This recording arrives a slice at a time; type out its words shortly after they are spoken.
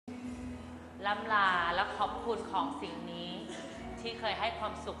ล่ำลาและขอบคุณของสิ่งนี้ที่เคยให้ควา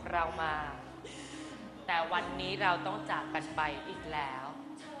มสุขเรามาแต่วันนี้เราต้องจากกันไปอีกแล้ว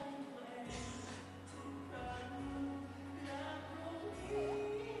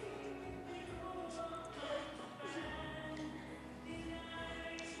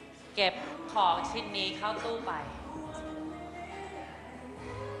เก็บของชิ้นนี้เข้าตู้ไป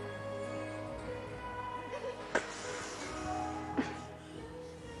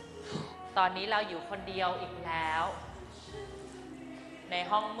ตอนนี้เราอยู่คนเดียวอีกแล้วใน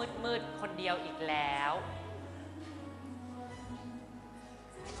ห้องมืดๆคนเดียวอีกแล้ว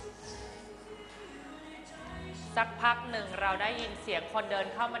สักพักหนึ่งเราได้ยินเสียงคนเดิน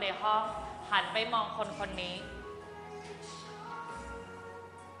เข้ามาในห้องหันไปมองคนคนนี้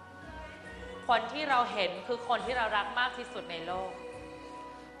คนที่เราเห็นคือคนที่เรารักมากที่สุดในโลก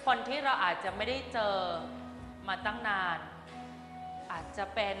คนที่เราอาจจะไม่ได้เจอมาตั้งนานอาจจะ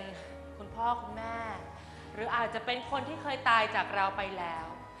เป็นคุณพ่อคุณแม่หรืออาจจะเป็นคนที่เคยตายจากเราไปแล้ว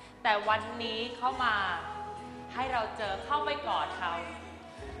แต่วันนี้เข้ามาให้เราเจอเข้าไปกอดเขา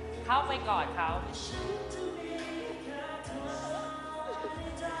เข้าไปกอดเขา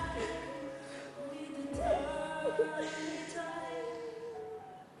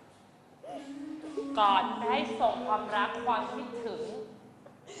ก่อนให้ส่งความรักความคิดถึง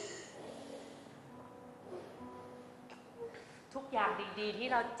ทุกอย่างดีๆที่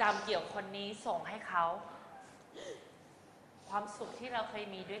เราจำเกี่ยวคนนี้ส่งให้เขาความสุขที่เราเคย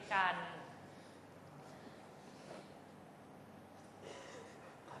มีด้วยกัน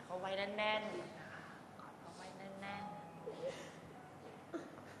กอดเขาไว้แน่นๆนะคะกอดเขาไว้แน่นๆ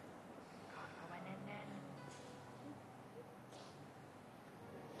กอดเขาไว้แน่นๆ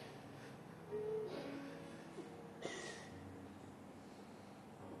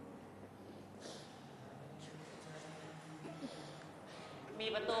มี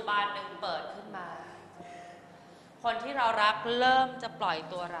ประตูบานหนึ่งเปิดขึ้นมาคนที่เรารักเริ่มจะปล่อย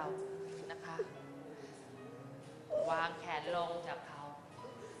ตัวเรานะคะวางแขนลงจากเขา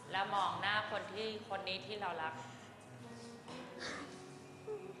แล้วมองหน้าคนนี้ที่เรารัก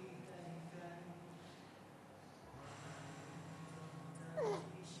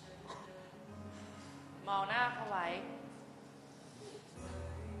มองหน้าเขาไว้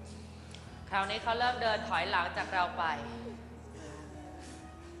คราวนี้เขาเริ่มเดินถอยหลังจากเราไป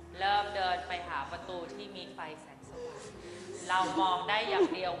เริ่มเดินไปหาประตูที่มีไฟแสงสว่างเรามองได้อย่าง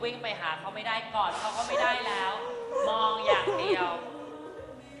เดียววิ่งไปหาเขาไม่ได้กอดเขาก็ไม่ได้แล้วมองอย่างเดียว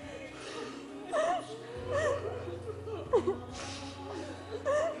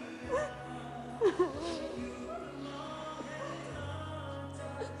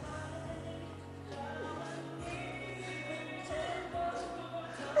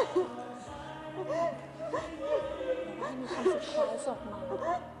มีคำสุดท้ายสดมา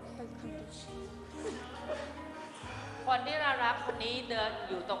คนที่เรารักคนนี้เดิน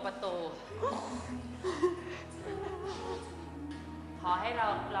อยู่ตรงประตูขอให้เรา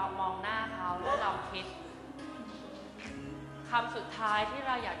ลองมองหน้าเขาแล้วลองคิดคำสุดท้ายที่เ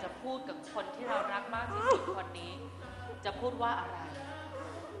ราอยากจะพูดกับคนที่เรารักมากที่สุดคนนี้จะพูดว่าอะไร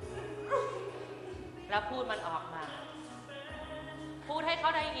แล้วพูดมันออกมาพูดให้เข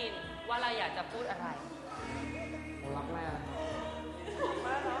าได้ยินว่าเราอยากจะพูดอะไรผมรักแม่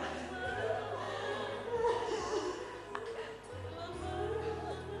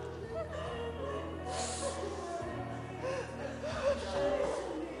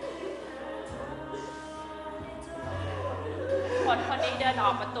คนนี้เดินอ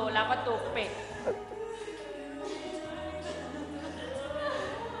อกประตูแล้วประตูปิด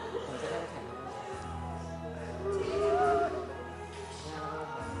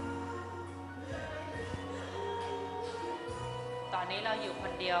ตอนนี้เราอยู่ค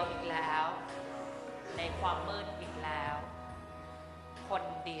นเดียวอีกแล้วในความมืดอีกแล้วคน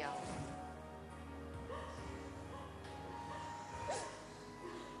เดียว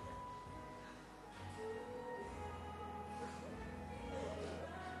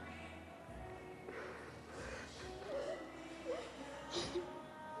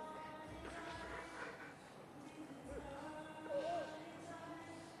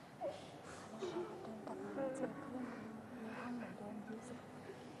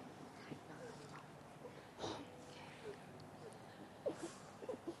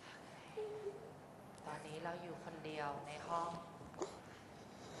เราอยู่คนเดียวในห้อง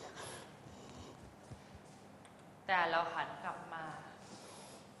แต่เราหันกลับมา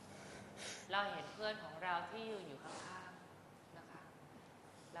เราเห็นเพื่อนของเราที่อยู่ข้างๆนะคะ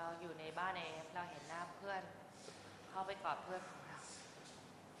เราอยู่ในบ้านเอฟเราเห็นหน้าเพื่อนเข้าไปกอดเพื่อนของเรา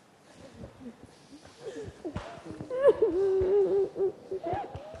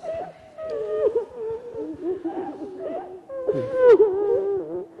เ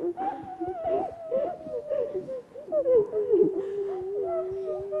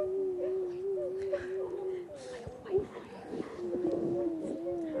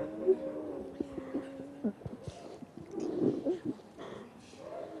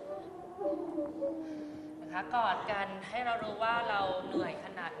กอดกันให้เรารู้ว่าเราเหนื่อยข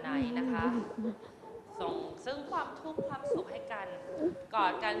นาดไหนนะคะส่งซึ่งความทุกข์ความสุขให้กันกอ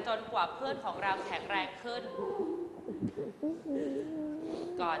ดกันจนกว่าเพื่อนของเราแข็งแรงขึ้น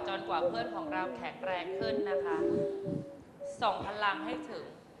กอดจนกว่าเพื่อนของเราแข็งแรงขึ้นนะคะส่งพลังให้ถึง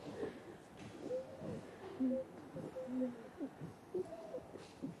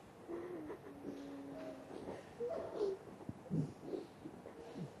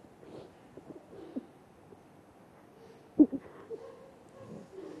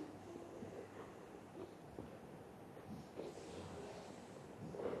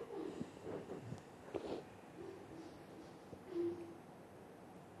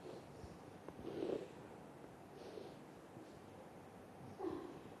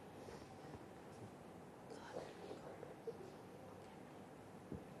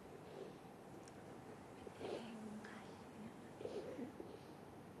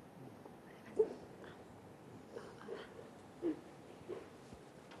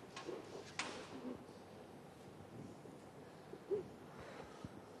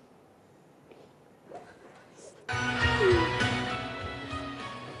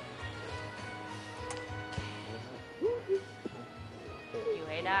อยู่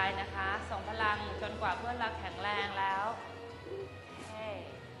ให้ได้นะคะส่งพลังจนกว่าเพื่อนเราแข็งแรงแล้ว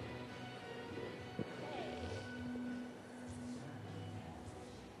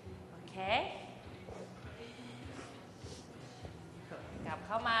โอเคกลับเ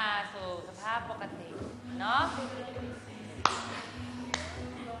ข้ามาสู่สภาพปกติเนาะ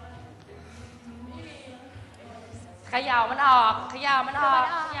เขย่ามันออกเขย่ามันออก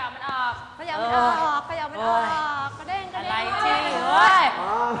เขย่ามันออกขยับมันออกขยับมันออกกระเด้งกระ อะไร เด้ง ที่เว้ย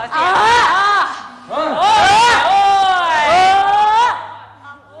เขาเสียงโอ้ยโอ้ย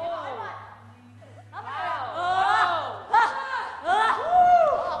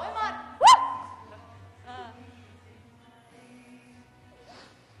ออกไม่หมด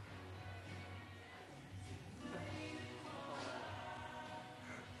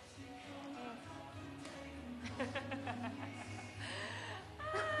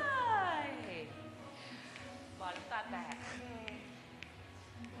บอลตาแตก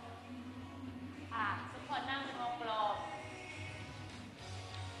ทุกคนนั่งเป็นวงกลม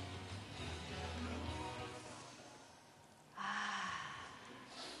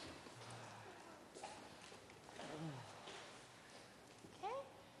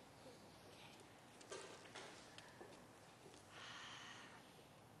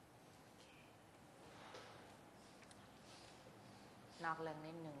นอกเรื่อง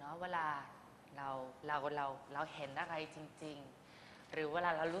นิดหนึ่งเนาะเวลาเราเห็นอะไรจริงๆหรือเวลา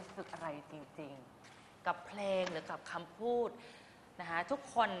เรารู้สึกอะไรจริงๆกับเพลงหรือกับคำพูดนะคะทุก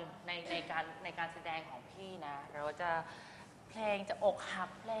คนในการแสดงของพี่นะเราจะเพลงจะอกหัก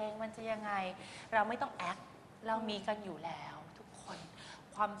เพลงมันจะยังไงเราไม่ต้องแอคเรามีกันอยู่แล้วทุกคน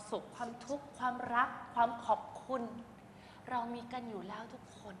ความสุขความทุกข์ความรักความขอบคุณเรามีกันอยู่แล้วทุก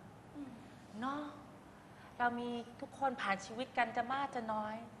คนเนาะเรามีทุกคนผ่านชีวิตกันจะมากจะน้อ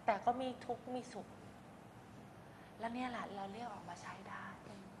ยแต่ก็มีทุกข์มีสุขแล้วเนี่ยแหละเราเรียกออกมาใช้ได้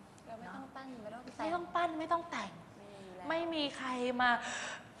เราไม่ต้องปั้นไม่ต้อง ไม่ต้องปั้นไม่ต้องแต่งไม่มีใครมา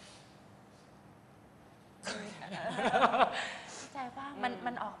ใจป่ะ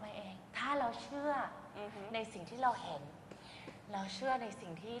มันออกมาเองถ้าเราเชื่อในสิ่งที่เราเห็นเราเชื่อในสิ่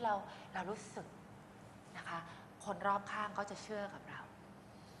งที่เรารู้สึกนะคะคนรอบข้างก็จะเชื่อกับเรา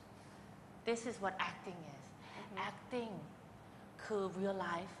This is what acting is acting คือ real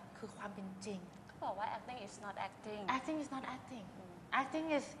life คือความเป็นจริงเขาบอกว่า acting is not acting acting is not acting acting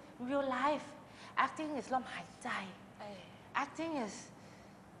is real life acting is ลมหายใจ acting is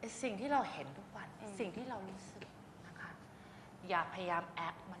สิ่งที่เราเห็นทุกวันสิ่งที่เรารู้สึกนะคะอย่าพยายาม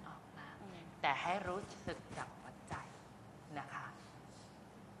act มันออกมาแต่ให้รู้สึกจากหัวใจนะคะ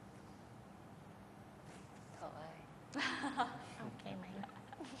โถ่เอ้ยโอเคไหม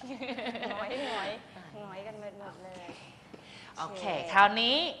หงอยกันหมดเลยโอเคคราว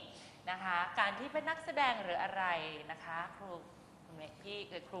นี้นะคะการที่เป็นนักแสดงหรืออะไรนะคะครูพี่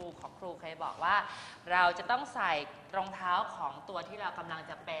ครูของครูเคยบอกว่าเราจะต้องใส่รองเท้าของตัวที่เรากำลัง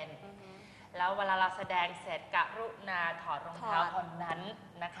จะเป็นแล้วเวลาเราแสดงเสร็จกรุณาถอดรองเท้าคนนั้น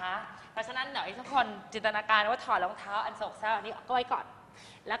นะคะเพราะฉะนั้นเดี๋ยวทุกคนจินตนาการว่าถอดรองเท้าอันโศกเศร้าอันนี้ก็ไว้ก่อน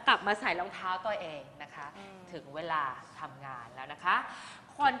แล้วกลับมาใส่รองเท้าตัวเองนะคะถึงเวลาทำงานแล้วนะคะ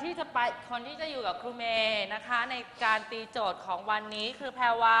คนที่จะอยู่กับครูเมย์นะคะในการตีโจทย์ของวันนี้คือแพร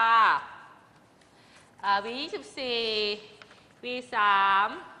วาV24 V3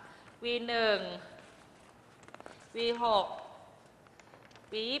 V1 V6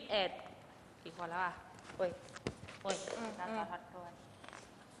 V21กี่คนแล้วอ่ะโอ้ยตาทัดด้วย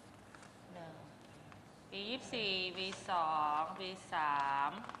1 V24 V2 V3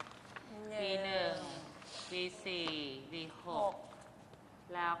 V1 V4 V6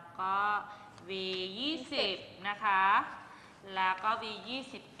 แล้วก็ V20 นะคะ แล้วก็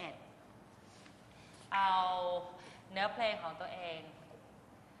V21 เอาเนื้อเพลงของตัวเอง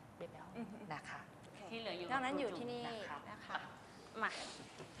เดี๋ยวนะคะที่เหลืออยู่ นอกนั้นอยู่ที่นี่ นะคะ นะคะมา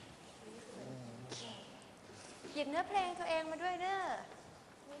หยิบเนื้อเพลงตัวเองมาด้วยเด้อ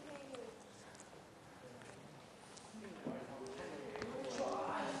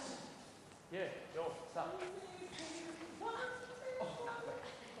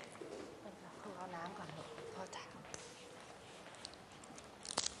คือเอาน้ำก่อนเถอะโทษจ้ะ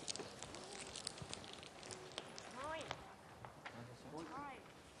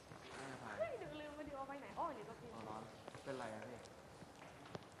ลืมมาดูเอาไปไหนอ้อนี่ก็พี่ ร้อนเป็นไรอะพี่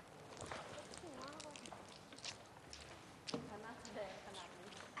ฉันน่าแสดงขนาดนี้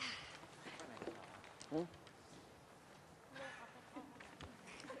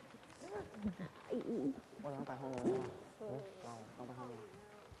ว่าต้องไปห้องนู้นเราต้องไปห้องนู้น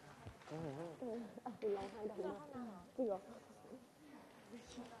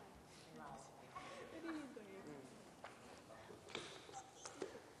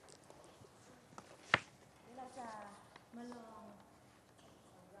เราจะมาลอง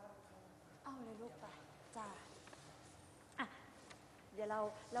เอาเลยลูกไปจ้าอ่ะเดี๋ยวเร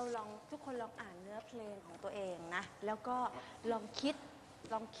าลองทุกคนลองอ่านเนื้อเพลงของตัวเองนะแล้วก็ลองคิ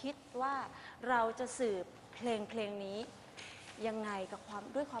ดว่าเราจะสืบเพลงนี้ยังไงกับ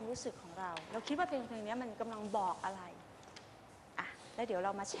ด้วยความรู้สึกของเราคิดว่าเพลงนี้มันกำลังบอกอะไรอ่ะแล้วเดี๋ยวเร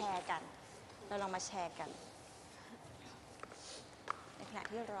ามาแชร์กันเราลองมาแชร์กันในขณะ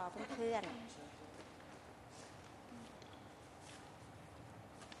ที่รอเพื่อนๆ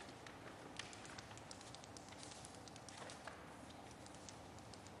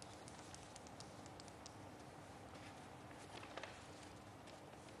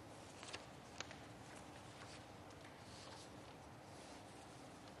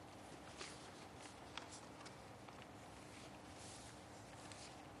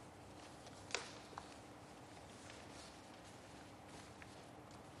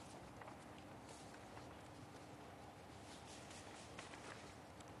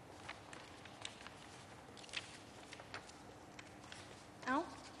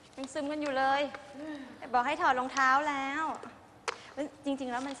ยังซึมกันอยู่เลยบอกให้ถอดรองเท้าแล้วจริง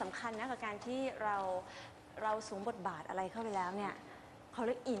ๆแล้วมันสำคัญนะกับการที่เราสวมบทบาทอะไรเข้าไปแล้วเนี่ยเขาเ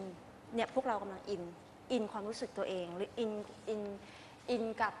รียกอินเนี่ยพวกเรากำลังอินความรู้สึกตัวเองหรืออิน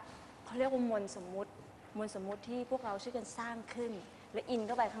กับเขาเรียกว่ามวลสมมุติที่พวกเราช่วยกันสร้างขึ้นและอินเ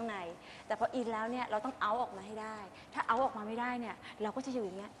ข้าไปข้างในแต่พออินแล้วเนี่ยเราต้องเอาออกมาให้ได้ถ้าเอาออกมาไม่ได้เนี่ยเราก็จะอยู่อ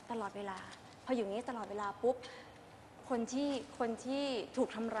ย่างเงี้ยตลอดเวลาพออยู่อย่างนี้ตลอดเวลาปุ๊บคนที่ถูก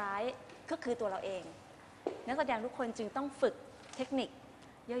ทำร้ายก็คือตัวเราเองนักแสดงทุกคนจึงต้องฝึกเทคนิค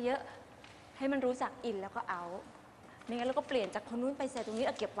เยอะๆให้มันรู้จักอินแล้วก็เอาไม่งั้นเราก็เปลี่ยนจากคนนู้นไปใส่ตรงนี้เ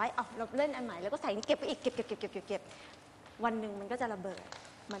อาเก็บไว้เอาเราเล่นอันใหม่แล้วก็ใส่นี่เก็บไปอีกเก็บวันหนึ่งมันก็จะระเบิด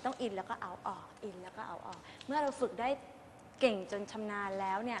มันต้องอินแล้วก็เอาออกอินแล้วก็เอาออกเมื่อเราฝึกได้เก่งจนชำนาญแ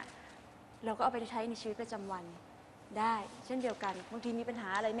ล้วเนี่ยเราก็เอาไปใช้ในชีวิตประจำวันได้เช่นเดียวกันบางทีมีปัญหา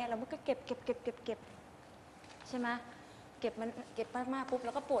อะไรแม่เราก็เก็บใช่ไหมเก็บมากๆปุ๊บแ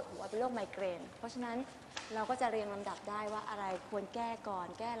ล้วก็ปวดหัวเป็นโรคไมเกรนเพราะฉะนั้นเราก็จะเรียงลำดับได้ว่าอะไรควรแก้ก่อน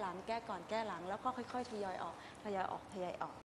แก้หลังแก้ก่อนแก้หลังแล้วก็ค่อยๆทยอยออก